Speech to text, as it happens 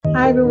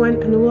Hi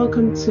everyone, and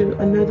welcome to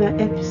another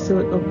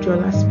episode of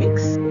Jola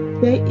Speaks.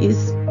 Today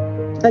is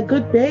a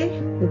good day.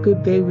 A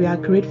good day. We are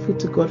grateful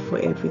to God for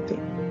everything.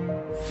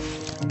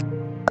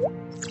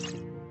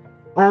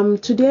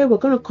 Today we're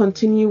going to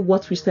continue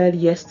what we started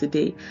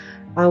yesterday,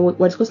 and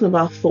we're discussing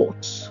about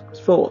thoughts.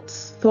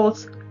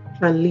 Thoughts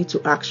can lead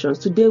to actions.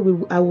 Today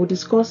I will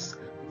discuss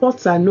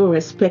thoughts are no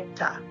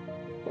respecter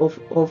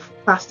of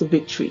past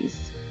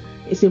victories.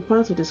 It's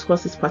important to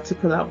discuss this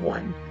particular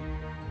one,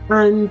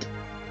 and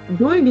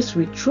during this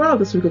week, throughout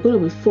this week, we're going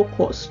to be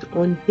focused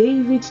on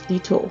David's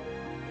detour.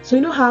 So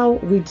you know how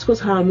we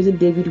discussed how amazing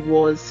David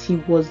was. He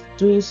was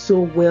doing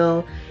so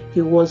well.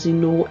 He was,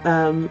 in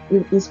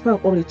spite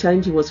of all the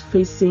challenge he was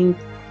facing,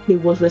 he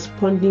was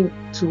responding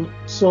to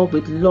Saul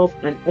with love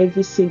and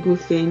every single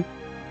thing.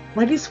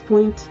 At this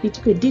point, he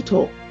took a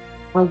detour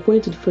and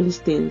went to the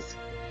Philistines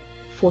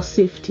for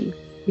safety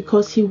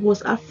because he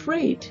was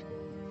afraid,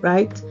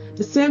 right?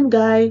 The same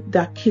guy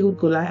that killed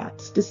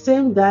Goliath, the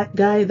same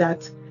guy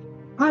that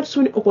had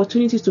so many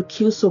opportunities to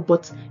kill Saul,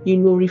 but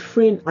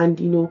refrained and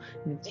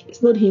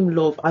it's not him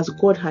love as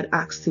God had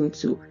asked him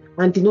to,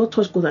 and did not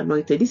touch God's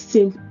anointed. This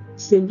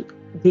same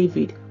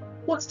David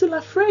was still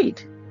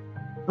afraid,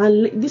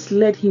 and this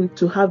led him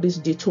to have this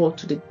detour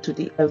to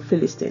the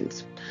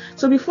Philistines.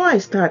 So before I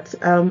start,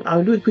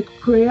 I'll do a quick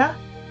prayer,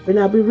 and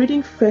I'll be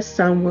reading 1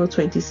 Samuel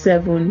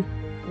 27,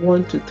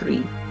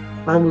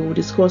 1-3, and we will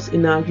discuss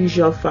in our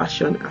usual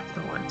fashion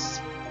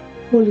afterwards.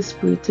 Holy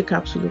Spirit, take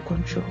absolute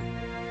control.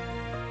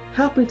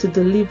 Help me to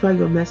deliver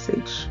your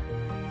message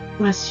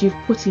as you've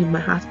put in my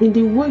heart in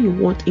the way you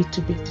want it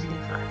to be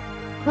delivered.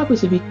 Help me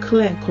to be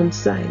clear and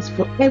concise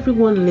for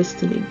everyone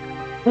listening,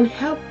 and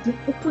help them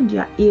open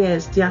their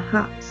ears, their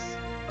hearts,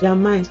 their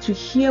minds to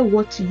hear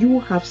what you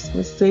have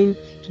saying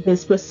to them,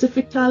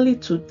 specifically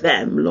to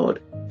them,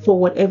 Lord, for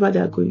whatever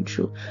they are going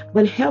through,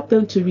 and help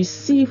them to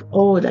receive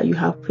all that you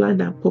have planned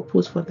and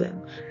proposed for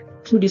them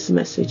through this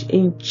message.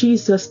 In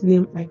Jesus'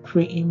 name I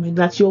pray, amen.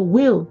 That your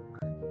will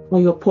or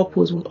your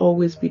purpose will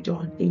always be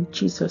done. In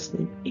Jesus'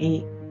 name,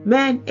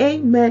 amen,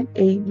 amen,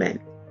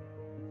 amen.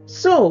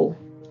 So,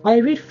 I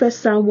read 1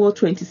 Samuel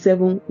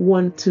 27,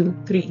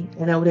 1-3,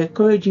 and I would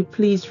encourage you,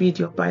 please read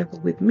your Bible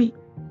with me.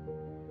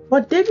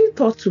 But David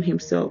thought to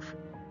himself,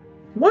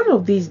 one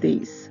of these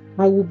days,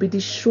 I will be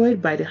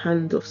destroyed by the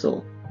hand of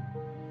Saul.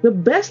 The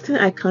best thing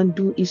I can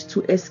do is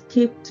to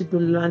escape to the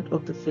land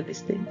of the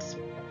Philistines.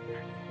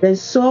 Then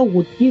Saul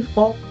would give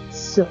up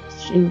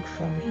searching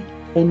for me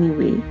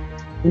anyway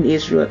in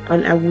Israel,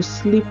 and I will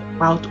slip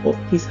out of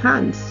his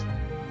hands.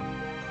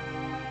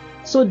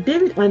 So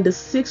David and the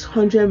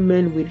 600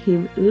 men with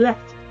him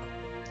left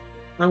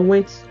and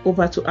went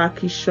over to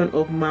Achish, son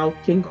of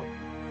Malchingam.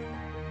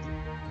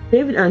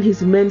 David and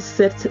his men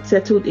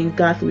settled in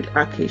Gath with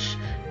Achish.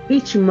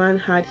 Each man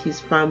had his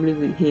family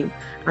with him,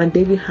 and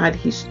David had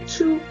his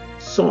two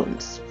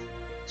wives,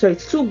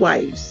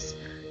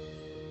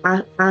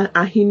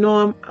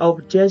 Ahinoam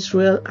of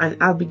Jezreel and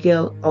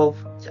Abigail of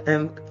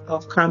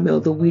Carmel,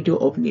 the widow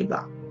of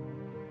Nabal.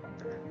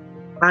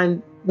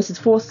 And verse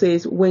 4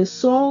 says, when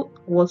Saul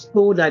was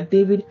told that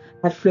David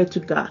had fled to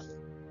Gath,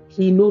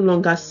 he no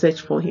longer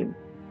searched for him.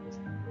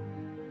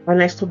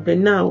 And I stop there.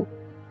 Now,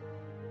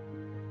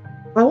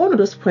 I want to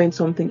just point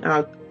something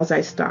out as I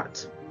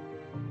start.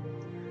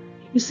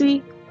 You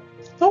see,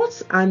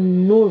 thoughts are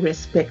no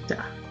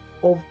respecter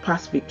of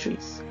past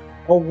victories,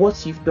 or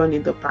what you've done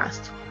in the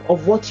past,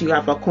 of what you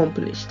have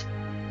accomplished.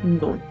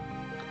 None.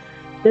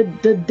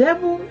 The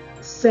devil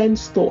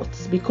sends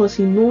thoughts because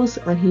he knows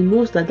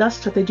that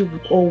strategy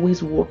will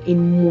always work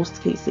in most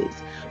cases.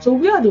 So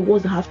we are the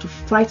ones that have to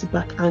fight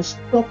back and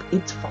stop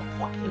it from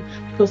working,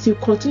 because he'll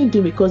continue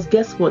doing it, because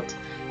guess what?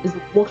 It's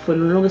worked for the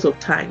longest of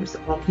times,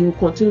 and he will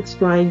continue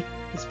trying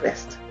his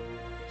best.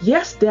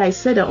 Yesterday I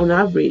said that on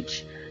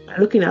average,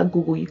 looking at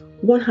Google,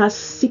 one has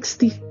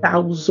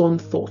 60,000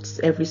 thoughts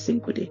every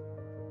single day.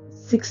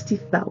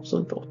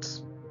 60,000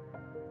 thoughts,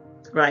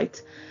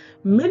 right?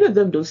 Many of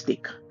them don't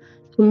stick.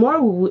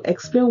 Tomorrow we will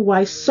explain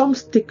why some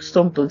stick,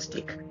 some don't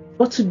stick.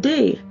 But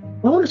today,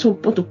 I want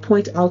to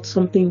point out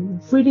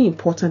something really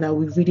important that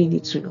we really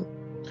need to know.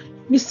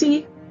 You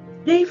see,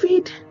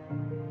 David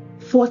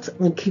fought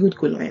and killed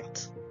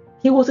Goliath.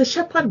 He was a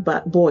shepherd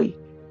boy.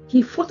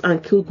 He fought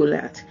and killed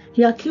Goliath.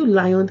 He had killed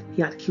lion,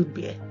 he had killed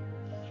bear.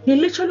 He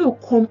literally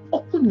would come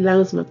open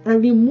lion's mouth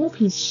and remove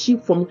his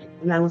sheep from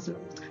lion's mouth.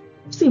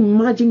 Just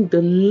imagine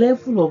the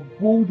level of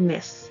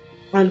boldness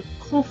and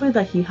confidence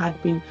that he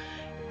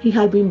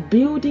had been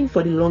building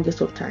for the longest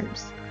of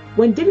times.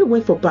 When David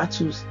went for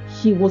battles,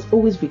 he was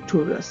always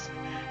victorious.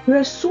 There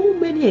are so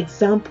many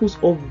examples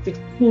of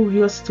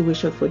victorious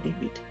situations for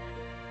David.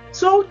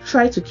 Saul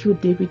tried to kill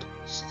David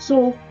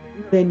so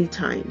many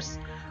times,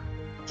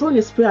 throwing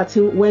a spear at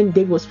him when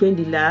David was playing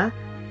the lyre,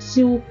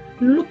 to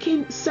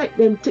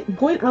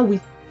going out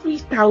with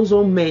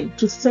 3,000 men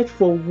to search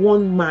for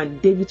one man,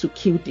 David, to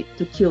kill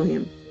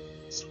him.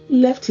 So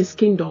he left his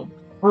kingdom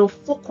and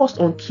focused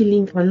on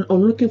killing and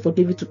on looking for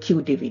David to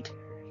kill David.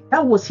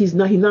 That was he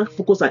now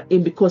focused on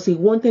him, because he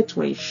wanted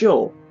to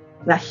ensure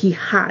that he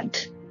had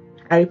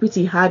I repeat,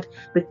 he had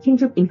the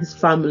kingship in his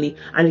family,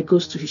 and it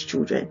goes to his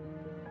children.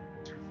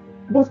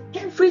 But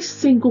every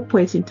single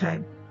point in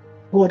time,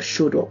 God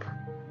showed up.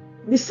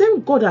 The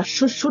same God that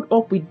showed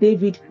up with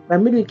David,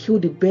 that made him kill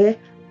the bear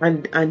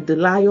and the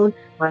lion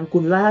and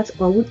Goliath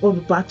and win all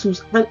the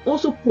battles, and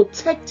also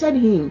protected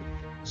him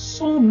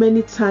so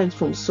many times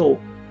from Saul.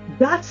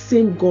 That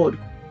same God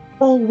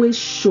always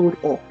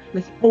showed up.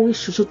 Like he always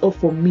showed up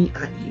for me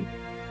and you.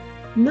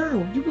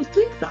 Now, you will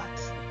think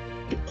that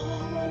in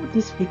all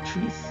these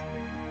victories,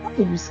 why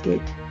are you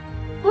scared?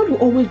 God will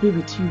always be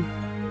with you.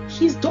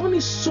 He's done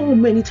it so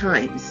many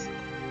times.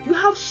 You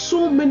have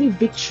so many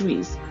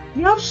victories.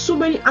 You have so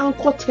many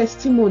anchor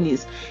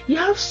testimonies. You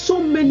have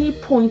so many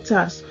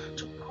pointers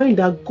to point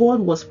that God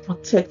was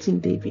protecting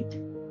David.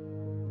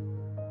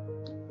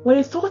 When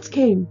a thought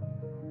came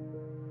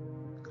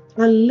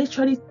and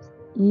literally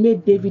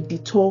made David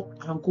detour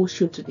and go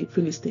straight to the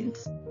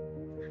Philistines,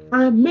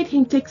 and made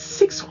him take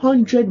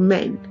 600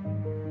 men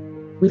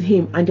with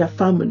him and their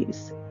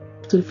families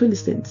to the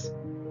Philistines,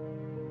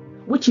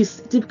 which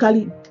is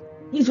typically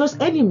Israel's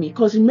enemy,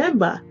 because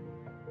remember,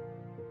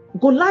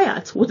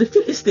 Goliath was the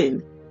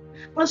Philistine.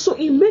 And so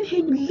he made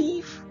him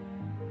leave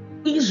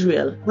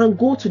Israel and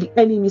go to the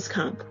enemy's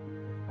camp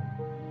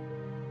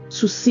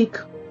to seek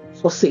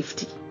for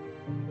safety.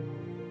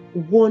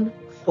 One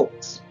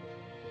thought.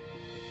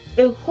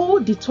 A whole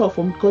detour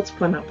from God's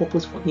plan and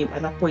purpose for him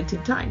at that point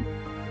in time.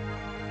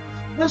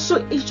 And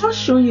so it's just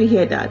showing you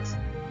here that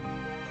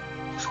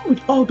even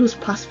with all those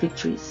past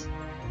victories,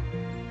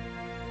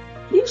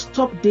 he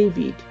stopped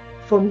David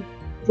from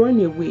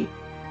running away.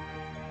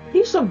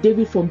 He stopped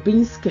David from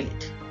being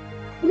scared.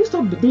 He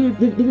stopped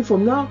David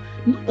from now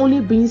not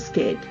only being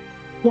scared,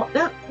 but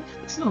that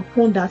acting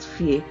upon that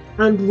fear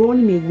and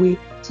running away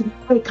to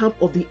the camp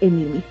of the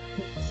enemy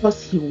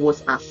because he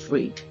was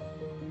afraid.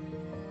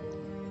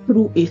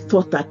 Through a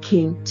thought that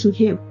came to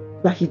him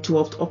that he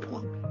dwelt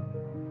upon.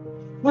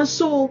 And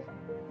so,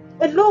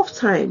 a lot of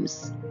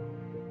times,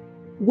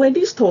 when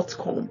these thoughts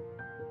come,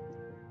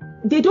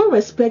 they don't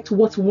respect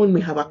what one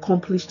may have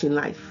accomplished in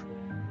life.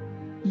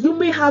 You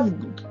may have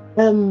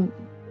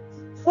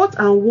fought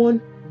and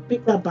won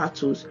bigger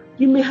battles.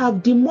 You may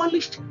have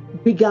demolished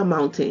bigger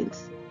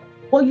mountains.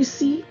 But you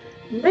see,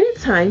 many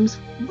times,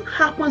 what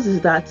happens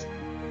is that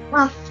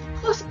our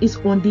focus is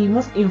on the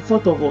ones in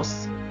front of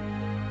us.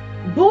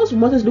 Those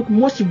mountains look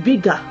much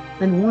bigger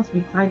than the ones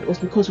behind us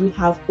because we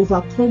have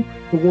overcome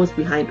the ones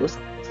behind us,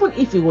 even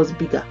if it was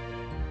bigger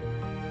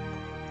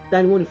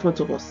than the one in front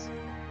of us.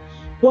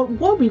 But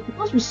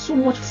because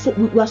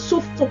we are so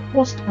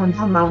focused on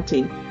that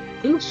mountain,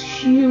 it looks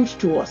huge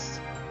to us,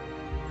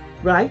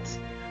 right?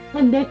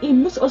 And then it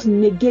makes us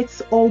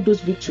negate all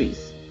those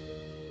victories,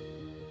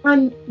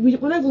 and we're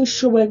not even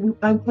sure where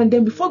and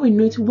then before we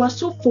know it, we are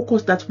so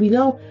focused that we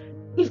now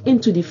give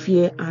into the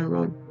fear and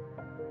run.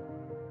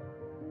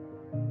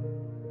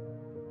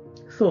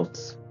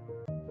 Thoughts.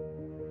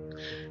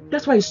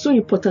 That's why it's so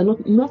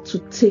important not to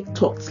take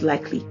thoughts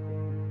lightly.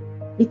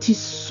 It is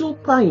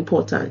super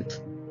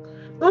important.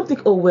 Don't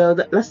think, oh well,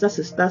 that's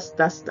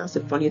a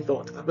funny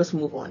thought. Let's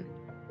move on.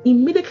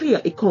 Immediately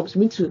it comes,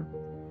 you need to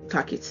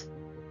attack it,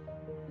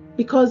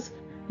 because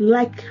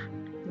like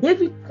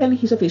David telling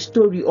himself a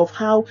story of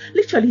how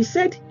literally he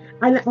said,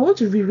 and I want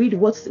to reread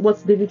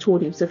what David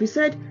told himself. He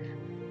said,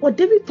 "What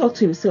David thought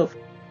to himself,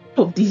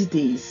 of these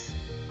days,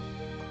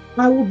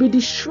 I will be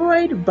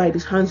destroyed by the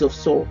hands of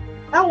Saul."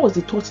 That was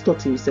the thought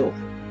to himself.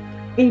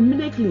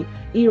 Immediately,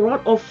 he ran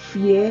off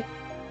fear,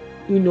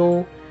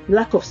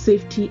 lack of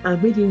safety,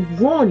 and made him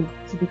run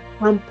to the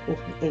camp of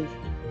the enemy.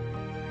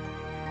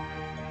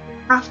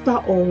 After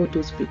all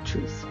those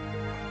victories.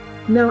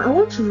 Now, I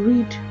want to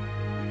read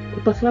a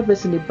particular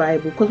verse in the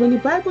Bible, because when the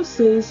Bible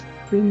says,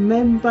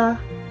 remember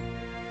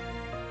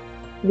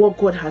what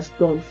God has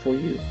done for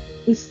you,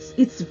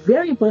 it's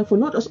very important for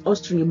not just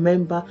us to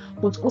remember,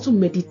 but also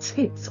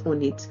meditate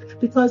on it,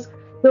 because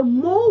the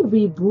more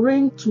we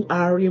bring to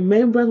our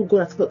remembrance what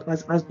God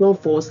has done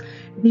for us,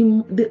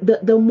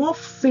 the more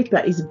faith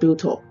that is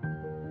built up.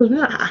 Because we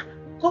know,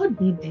 God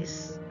did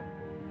this,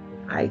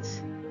 right?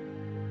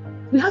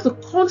 We have to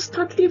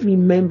constantly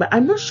remember.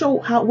 I'm not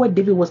sure where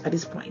David was at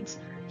this point.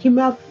 He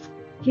may have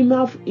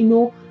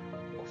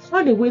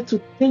find a way to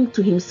think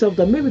to himself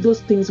that maybe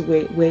those things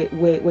were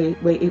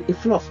a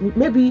fluff.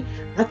 Maybe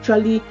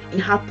actually it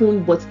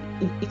happened, but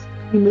it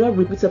may not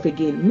repeat itself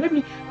again.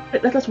 Maybe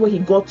that's where he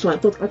got to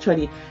and thought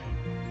actually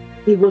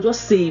he was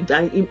just saved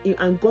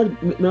and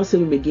God may not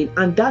save him again.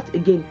 And that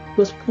again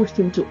just pushed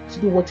him to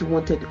do what he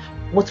wanted,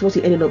 what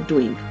he ended up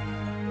doing.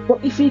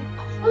 But if he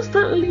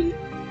constantly,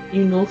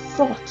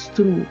 thought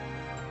through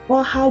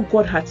or how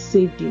God had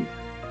saved him,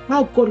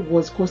 how God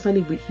was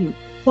constantly with him,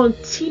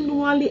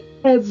 continually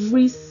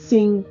every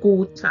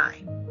single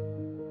time,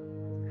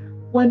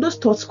 when those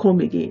thoughts come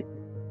again,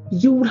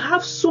 you will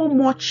have so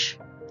much,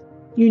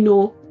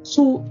 to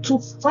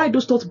fight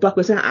those thoughts back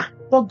and say,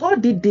 but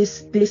God did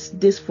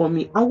this for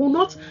me. I will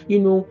not,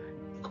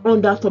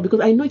 on that thought because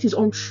I know it is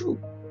untrue.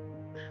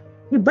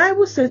 The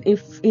Bible says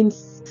in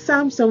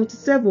Psalm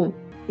 77,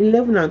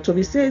 11 and 12,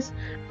 it says,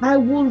 I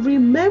will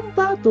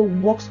remember the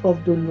works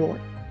of the Lord.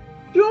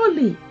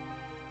 Surely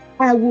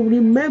I will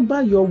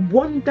remember your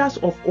wonders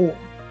of all,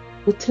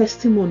 your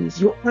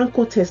testimonies, your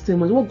anchor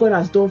testimonies, what God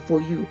has done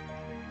for you.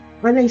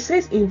 And it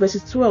says in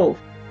verse 12,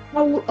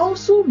 I will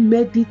also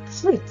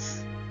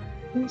meditate.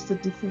 What's the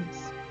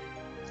difference?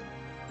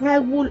 I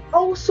will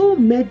also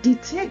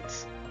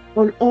meditate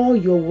on all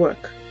your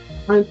work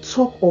and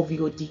talk of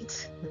your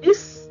deeds.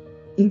 This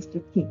is the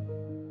key.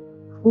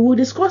 We will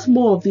discuss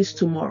more of this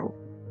tomorrow.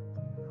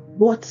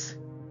 But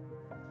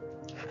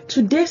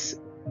today's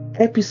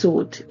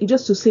episode is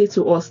just to say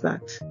to us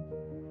that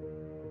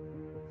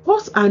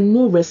God are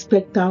no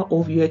respecter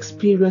of your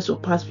experience or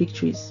past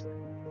victories.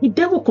 The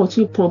devil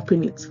continue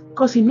pumping it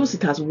because he knows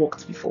it has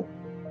worked before.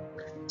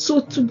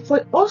 So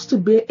for us to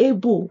be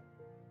able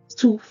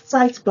to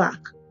fight back,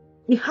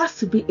 it has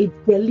to be a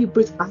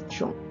deliberate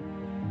action.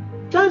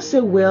 You can't say,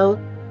 well,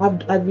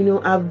 I've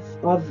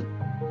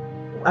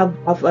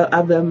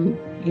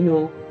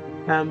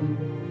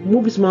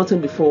moved this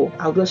mountain before.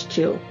 I'll just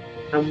chill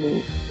and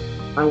move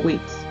and wait.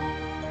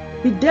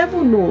 The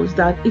devil knows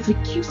that if he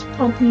keeps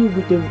pumping you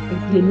with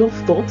enough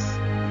thoughts,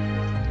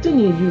 then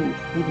you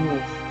will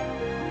move.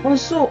 And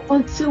so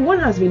until one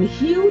has been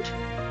healed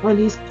and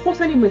is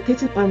constantly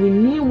meditating and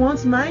renewing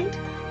one's mind,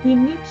 we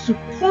need to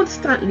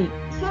constantly,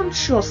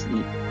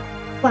 consciously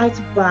fight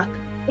back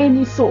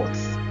any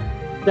thoughts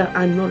that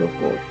are not of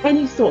God.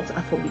 Any thoughts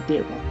are from the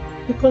devil.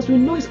 Because we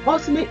know his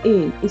ultimate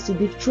aim is to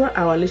destroy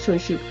our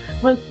relationship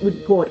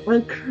with God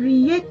and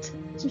create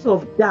some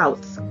sort of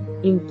doubts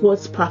in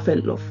God's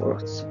perfect love for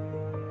us.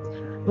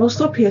 I'll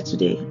stop here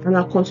today and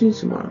I'll continue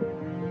tomorrow.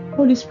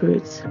 Holy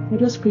Spirit, I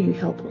just pray you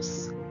help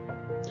us.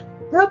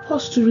 Help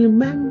us to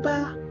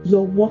remember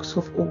your works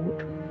of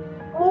old,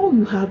 all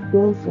you have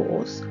done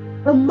for us,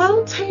 the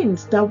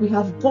mountains that we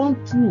have gone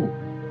through,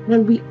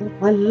 and we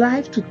are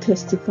alive to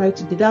testify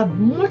today that are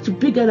much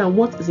bigger than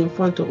what is in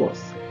front of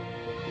us.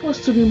 Help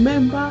us to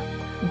remember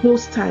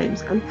those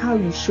times and how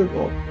you showed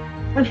up,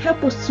 and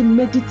help us to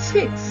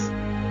meditate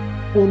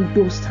on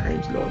those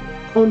times, Lord,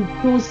 on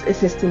those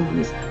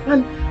testimonies,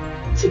 and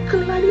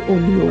particularly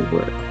on your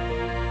word.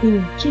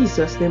 In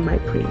Jesus' name I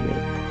pray,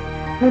 amen.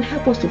 And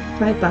help us to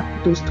fight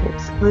back those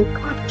thoughts and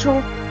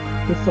capture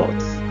the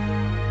thoughts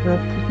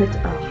and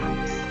protect our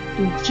hearts.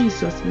 In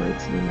Jesus'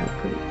 mighty name I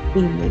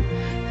pray,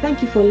 amen.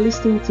 Thank you for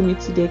listening to me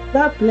today.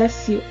 God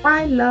bless you.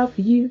 I love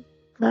you.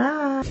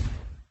 Bye.